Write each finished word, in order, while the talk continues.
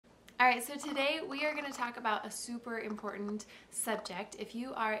All right, so today we are going to talk about a super important subject if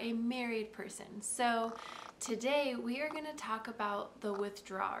you are a married person. So today we are going to talk about the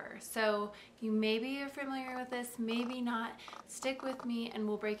withdrawer. So you maybe are familiar with this, maybe not. Stick with me and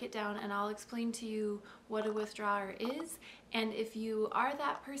we'll break it down and I'll explain to you what a withdrawer is. And if you are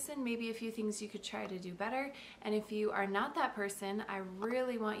that person, maybe a few things you could try to do better. And if you are not that person, I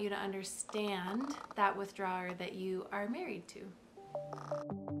really want you to understand that withdrawer that you are married to.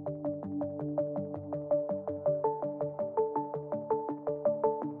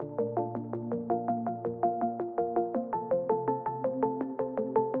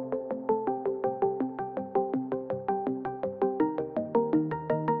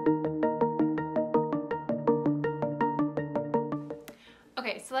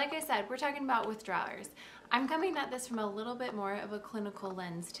 Okay, so like I said, we're talking about withdrawers. I'm coming at this from a little bit more of a clinical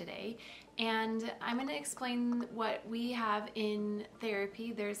lens today, and I'm going to explain what we have in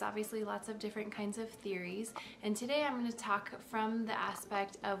therapy. There's obviously lots of different kinds of theories, and today I'm going to talk from the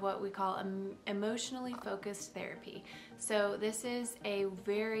aspect of what we call emotionally focused therapy. So this is a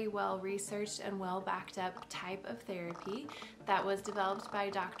very well researched and well backed up type of therapy that was developed by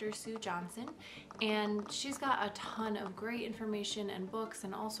Dr. Sue Johnson, and she's got a ton of great information and books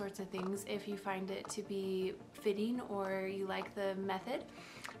and all sorts of things if you find it to be fitting or you like the method.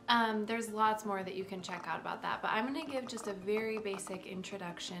 There's lots more that you can check out about that, but I'm going to give just a very basic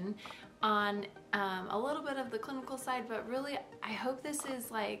introduction on a little bit of the clinical side, but really I hope this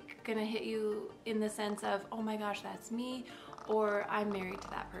is like going to hit you in the sense of, oh my gosh, that's me, or I'm married to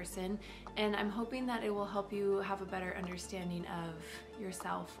that person, and I'm hoping that it will help you have a better understanding of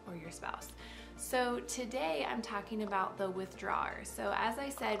yourself or your spouse. So today I'm talking about the withdrawer. So as I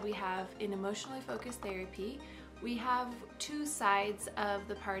said, we have in emotionally focused therapy, we have two sides of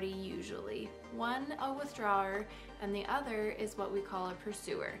the party usually. One, a withdrawer, and the other is what we call a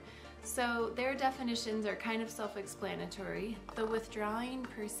pursuer. So their definitions are kind of self-explanatory. The withdrawing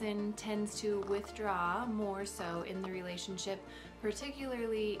person tends to withdraw more so in the relationship,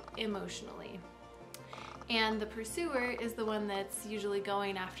 particularly emotionally. And the pursuer is the one that's usually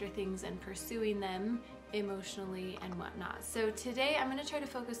going after things and pursuing them emotionally and whatnot. So today I'm going to try to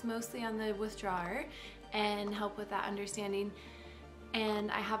focus mostly on the withdrawer and help with that understanding.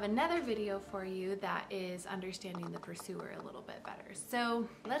 And I have another video for you that is understanding the pursuer a little bit better. So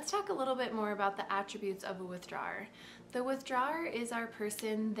let's talk a little bit more about the attributes of a withdrawer. The withdrawer is our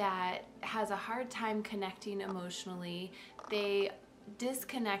person that has a hard time connecting emotionally. They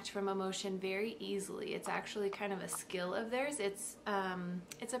disconnect from emotion very easily. It's actually kind of a skill of theirs. It's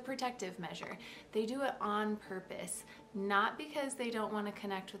a protective measure. They do it on purpose, not because they don't want to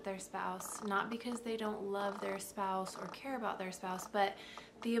connect with their spouse, not because they don't love their spouse or care about their spouse, but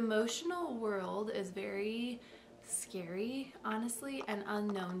the emotional world is very scary, honestly, and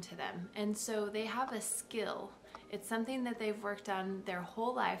unknown to them. And so they have a skill. It's something that they've worked on their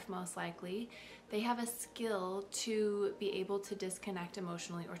whole life, most likely. They have a skill to be able to disconnect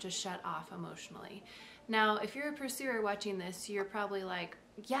emotionally or to shut off emotionally. Now, if you're a pursuer watching this, you're probably like,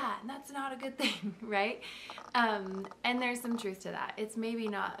 yeah, that's not a good thing, right? And there's some truth to that. It's maybe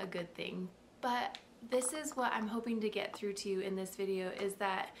not a good thing, but this is what I'm hoping to get through to you in this video, is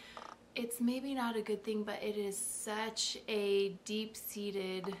that it's maybe not a good thing, but it is such a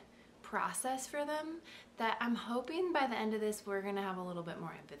deep-seated process for them that I'm hoping by the end of this we're gonna have a little bit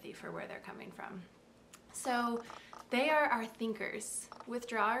more empathy for where they're coming from. So they are our thinkers.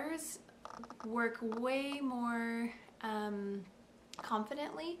 Withdrawers work way more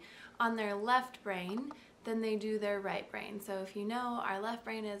confidently on their left brain than they do their right brain. So if you know, our left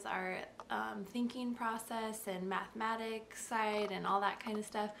brain is our thinking process and mathematics side and all that kind of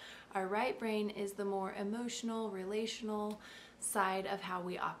stuff. Our right brain is the more emotional, relational side of how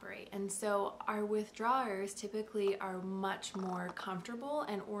we operate. And so our withdrawers typically are much more comfortable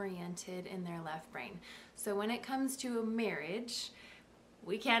and oriented in their left brain. So when it comes to a marriage,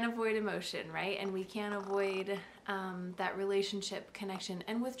 we can't avoid emotion, right? And we can't avoid that relationship connection.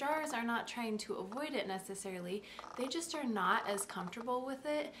 And withdrawers are not trying to avoid it necessarily. They just are not as comfortable with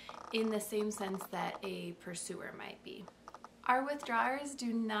it in the same sense that a pursuer might be. Our withdrawers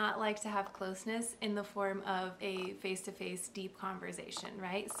do not like to have closeness in the form of a face-to-face deep conversation,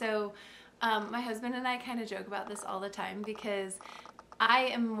 right? So my husband and I kind of joke about this all the time because I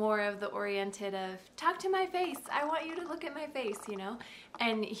am more of the oriented of, talk to my face, I want you to look at my face, you know?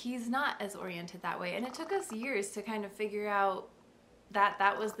 And he's not as oriented that way. And it took us years to kind of figure out that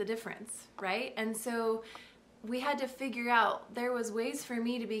that was the difference, right? And so we had to figure out there was ways for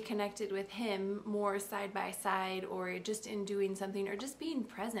me to be connected with him more side by side, or just in doing something, or just being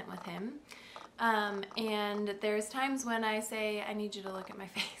present with him. And there's times when I say, I need you to look at my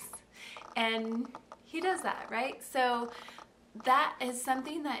face. And he does that, right? So that is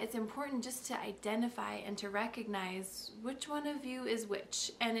something that it's important just to identify and to recognize which one of you is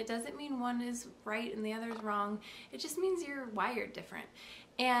which. And it doesn't mean one is right and the other is wrong. It just means you're wired different.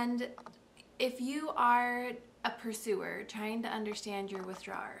 And if you are a pursuer trying to understand your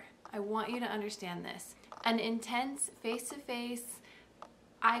withdrawer, I want you to understand this. An intense face-to-face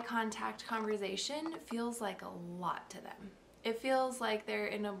eye contact conversation feels like a lot to them. It feels like they're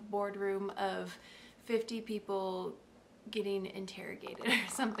in a boardroom of 50 people getting interrogated or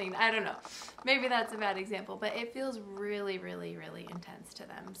something. I don't know. Maybe that's a bad example, but it feels really, really, really intense to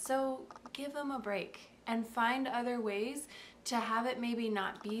them. So give them a break and find other ways to have it maybe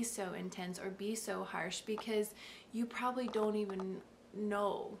not be so intense or be so harsh, because you probably don't even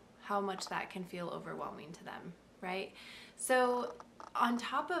know how much that can feel overwhelming to them, right? So on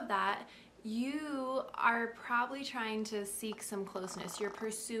top of that, you are probably trying to seek some closeness. You're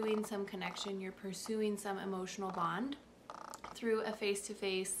pursuing some connection. You're pursuing some emotional bond through a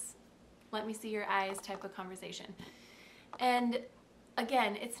face-to-face, let me see your eyes type of conversation. And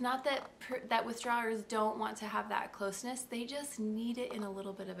again, it's not that withdrawers don't want to have that closeness. They just need it in a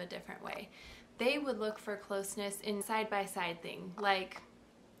little bit of a different way. They would look for closeness in side-by-side thing, like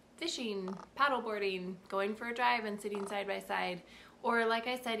fishing, paddleboarding, going for a drive and sitting side by side, or like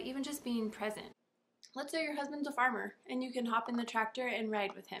I said, even just being present. Let's say your husband's a farmer and you can hop in the tractor and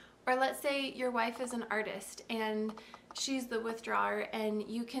ride with him. Or let's say your wife is an artist and she's the withdrawer and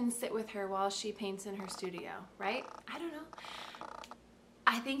you can sit with her while she paints in her studio, right? I don't know.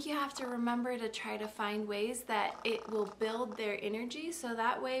 I think you have to remember to try to find ways that it will build their energy, so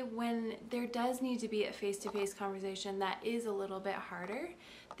that way when there does need to be a face-to-face conversation that is a little bit harder,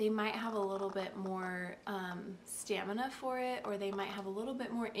 they might have a little bit more stamina for it, or they might have a little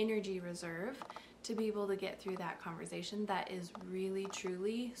bit more energy reserve to be able to get through that conversation that is really,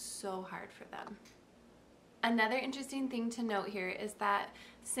 truly so hard for them. Another interesting thing to note here is that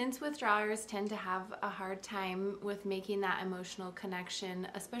since withdrawers tend to have a hard time with making that emotional connection,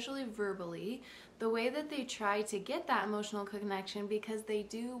 especially verbally, the way that they try to get that emotional connection, because they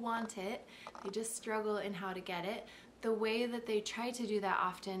do want it, they just struggle in how to get it, the way that they try to do that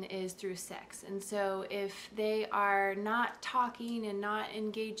often is through sex. And so if they are not talking and not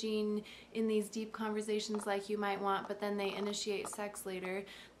engaging in these deep conversations like you might want, but then they initiate sex later,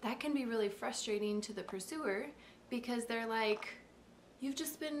 that can be really frustrating to the pursuer, because they're like, you've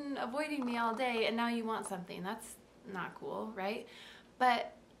just been avoiding me all day and now you want something. That's not cool, right?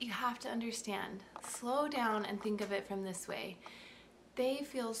 But you have to understand, slow down and think of it from this way. They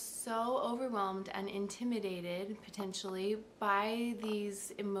feel so overwhelmed and intimidated potentially by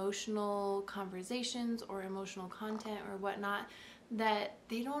these emotional conversations or emotional content or whatnot that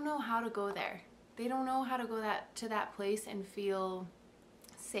they don't know how to go there. They don't know how to go to that place and feel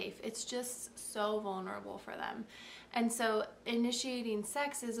safe. It's just so vulnerable for them. And so initiating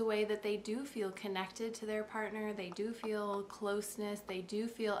sex is a way that they do feel connected to their partner. They do feel closeness. They do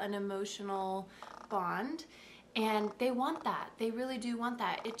feel an emotional bond. And they want that. They really do want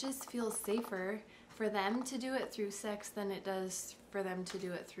that. It just feels safer for them to do it through sex than it does for them to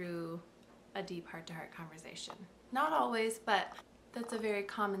do it through a deep heart-to-heart conversation. Not always, but that's a very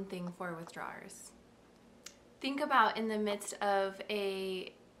common thing for withdrawers. Think about in the midst of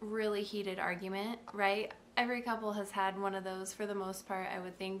a really heated argument, right? Every couple has had one of those for the most part, I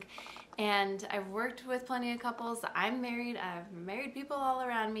would think. And I've worked with plenty of couples. I'm married. I've married people all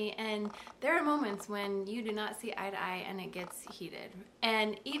around me. And there are moments when you do not see eye to eye and it gets heated.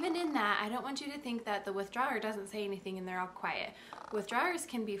 And even in that, I don't want you to think that the withdrawer doesn't say anything and they're all quiet. Withdrawers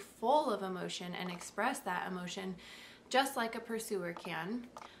can be full of emotion and express that emotion just like a pursuer can.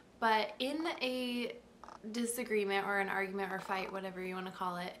 But in a disagreement or an argument or fight, whatever you want to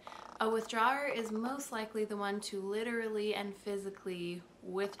call it, a withdrawer is most likely the one to literally and physically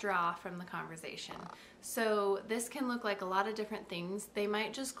withdraw from the conversation. So this can look like a lot of different things. They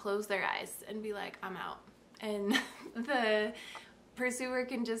might just close their eyes and be like, I'm out. And the pursuer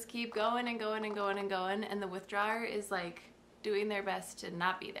can just keep going and going and going and going, and the withdrawer is like doing their best to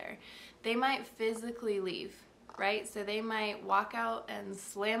not be there. They might physically leave, right? So they might walk out and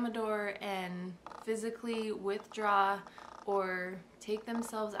slam a door and physically withdraw or take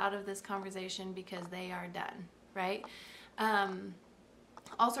themselves out of this conversation because they are done, right?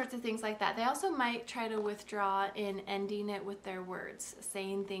 All sorts of things like that. They also might try to withdraw in ending it with their words,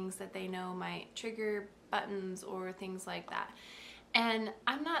 saying things that they know might trigger buttons or things like that. And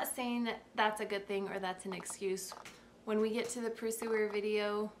I'm not saying that that's a good thing or that's an excuse. When we get to the pursuer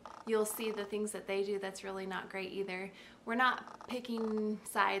video, you'll see the things that they do that's really not great either. We're not picking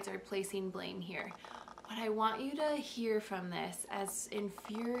sides or placing blame here. what I want you to hear from this, as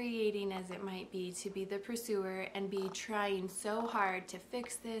infuriating as it might be to be the pursuer and be trying so hard to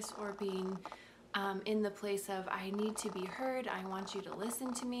fix this, or being in the place of, I need to be heard, I want you to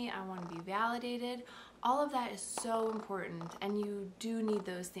listen to me, I want to be validated. All of that is so important, and you do need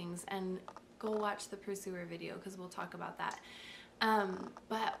those things. And go watch the pursuer video because we'll talk about that.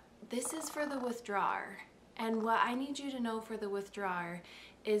 But this is for the withdrawer. And what I need you to know for the withdrawer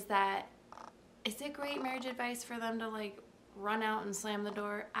is that, is it great marriage advice for them to like run out and slam the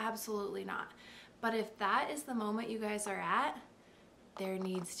door? Absolutely not. But if that is the moment you guys are at, there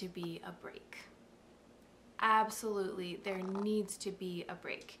needs to be a break. Absolutely, there needs to be a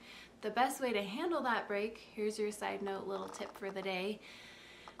break. The best way to handle that break, here's your side note little tip for the day.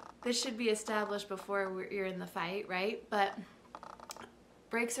 This should be established before you're in the fight, right? But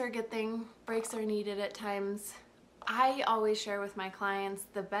breaks are a good thing. Breaks are needed at times. I always share with my clients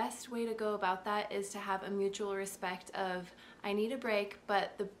the best way to go about that is to have a mutual respect of, I need a break,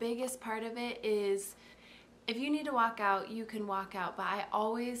 but the biggest part of it is, if you need to walk out, you can walk out. But I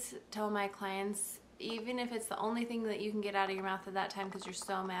always tell my clients, even if it's the only thing that you can get out of your mouth at that time because you're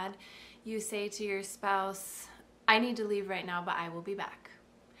so mad, you say to your spouse, I need to leave right now, but I will be back.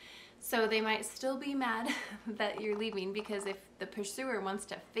 So they might still be mad that you're leaving, because if the pursuer wants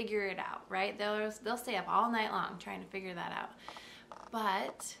to figure it out, right, they'll stay up all night long trying to figure that out.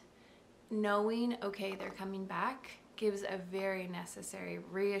 But knowing, okay, they're coming back, gives a very necessary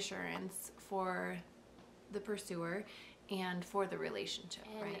reassurance for the pursuer and for the relationship,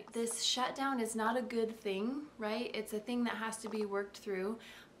 right? This shutdown is not a good thing, right? It's a thing that has to be worked through.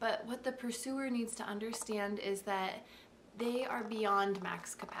 But what the pursuer needs to understand is that they are beyond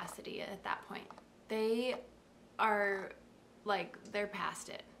max capacity at that point. They are like, they're past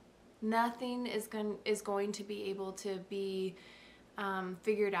it. Nothing is going to be able to be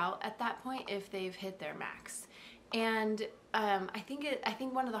figured out at that point if they've hit their max. And I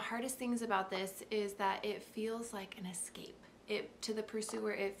think one of the hardest things about this is that it feels like an escape. To the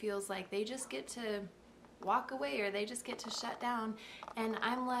pursuer, it feels like they just get to walk away, or they just get to shut down, and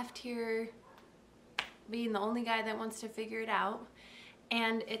I'm left here being the only guy that wants to figure it out.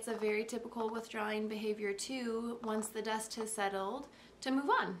 And it's a very typical withdrawing behavior too, once the dust has settled, to move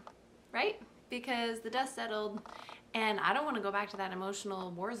on, right? Because the dust settled, and I don't want to go back to that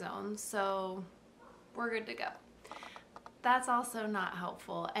emotional war zone, so we're good to go. That's also not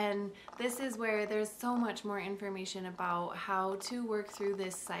helpful. And this is where there's so much more information about how to work through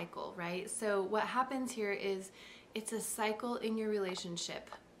this cycle, right? So what happens here is, it's a cycle in your relationship.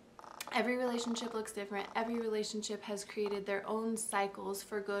 Every relationship looks different. Every relationship has created their own cycles,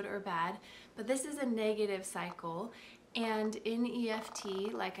 for good or bad, but this is a negative cycle. And in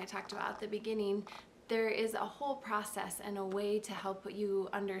EFT, like I talked about at the beginning, there is a whole process and a way to help you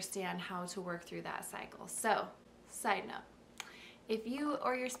understand how to work through that cycle. So, side note, if you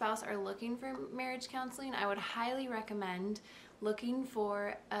or your spouse are looking for marriage counseling, I would highly recommend looking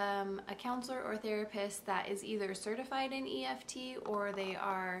for a counselor or therapist that is either certified in EFT, or they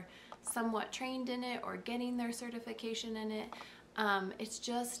are somewhat trained in it, or getting their certification in it. It's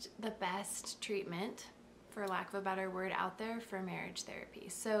just the best treatment, for lack of a better word, out there for marriage therapy.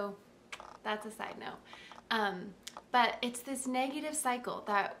 So that's a side note. But it's this negative cycle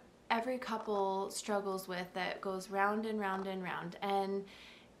that every couple struggles with, that goes round and round and round. And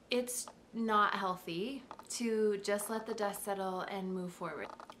it's not healthy to just let the dust settle and move forward.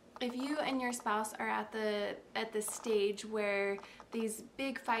 If you and your spouse are at the stage where these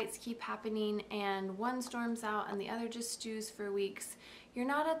big fights keep happening and one storms out and the other just stews for weeks, you're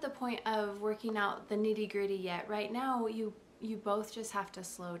not at the point of working out the nitty-gritty yet. Right now, you both just have to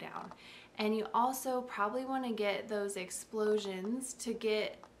slow down. And you also probably want to get those explosions to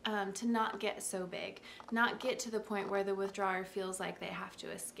not get so big, not get to the point where the withdrawer feels like they have to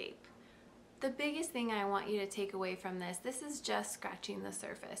escape. The biggest thing I want you to take away from this is just scratching the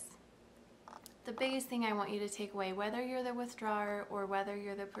surface. The biggest thing I want you to take away, whether you're the withdrawer or whether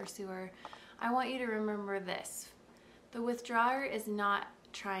you're the pursuer, I want you to remember this. The withdrawer is not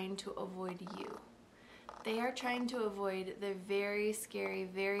trying to avoid you. They are trying to avoid the very scary,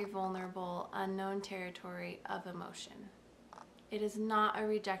 very vulnerable, unknown territory of emotion. It is not a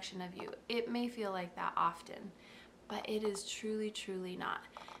rejection of you. It may feel like that often, but it is truly, truly not.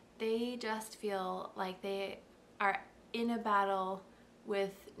 They just feel like they are in a battle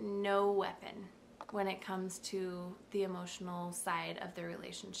with no weapon when it comes to the emotional side of the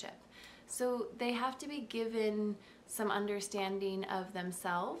relationship. So they have to be given some understanding of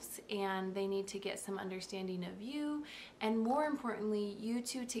themselves, and they need to get some understanding of you, and more importantly, you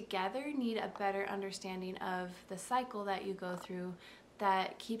two together need a better understanding of the cycle that you go through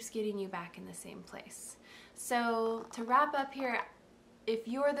that keeps getting you back in the same place. So to wrap up here, if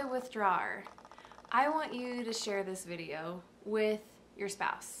you're the withdrawer, I want you to share this video with your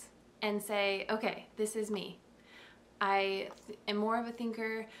spouse and say, okay, this is me. I am more of a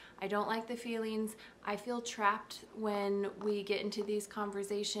thinker. I don't like the feelings. I feel trapped when we get into these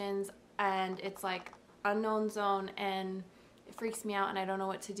conversations and it's like unknown zone and it freaks me out and I don't know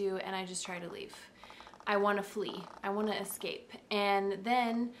what to do and I just try to leave. I want to flee. I want to escape. And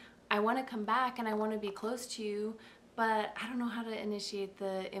then I want to come back and I want to be close to you, but I don't know how to initiate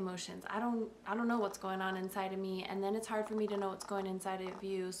the emotions. I don't know what's going on inside of me, and then it's hard for me to know what's going inside of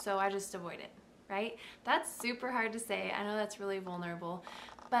you, so I just avoid it, right? That's super hard to say. I know that's really vulnerable,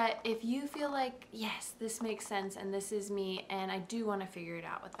 but if you feel like, yes, this makes sense and this is me and I do want to figure it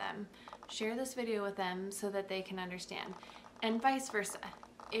out with them, share this video with them so that they can understand, and vice versa.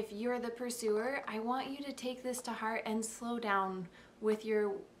 If you're the pursuer, I want you to take this to heart and slow down with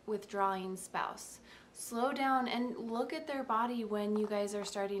your withdrawing spouse. Slow down and look at their body when you guys are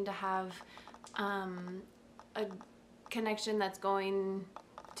starting to have a connection that's going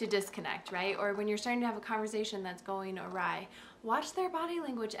to disconnect, right? Or when you're starting to have a conversation that's going awry. Watch their body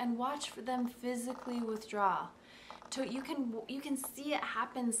language and watch them physically withdraw. So you can see it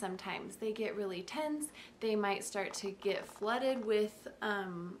happen sometimes. They get really tense. They might start to get flooded with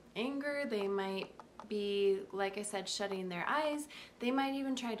anger. They might be, like I said, shutting their eyes. They might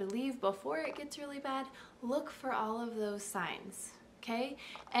even try to leave before it gets really bad. Look for all of those signs, okay?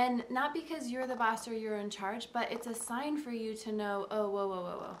 And not because you're the boss or you're in charge, but it's a sign for you to know, oh, whoa, whoa,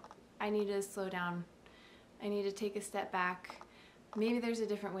 whoa, whoa. I need to slow down. I need to take a step back. Maybe there's a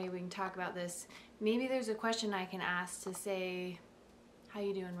different way we can talk about this. Maybe there's a question I can ask to say, how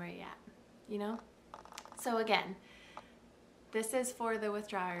you doing, where you at, you know? So again, this is for the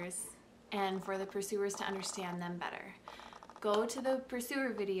withdrawers and for the pursuers to understand them better. Go to the pursuer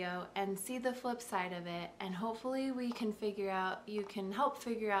video and see the flip side of it, and hopefully you can help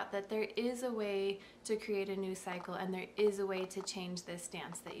figure out that there is a way to create a new cycle and there is a way to change this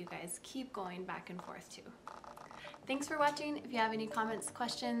dance that you guys keep going back and forth to. Thanks for watching. If you have any comments,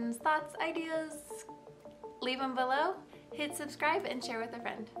 questions, thoughts, ideas, leave them below. Hit subscribe and share with a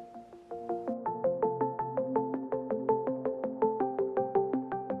friend.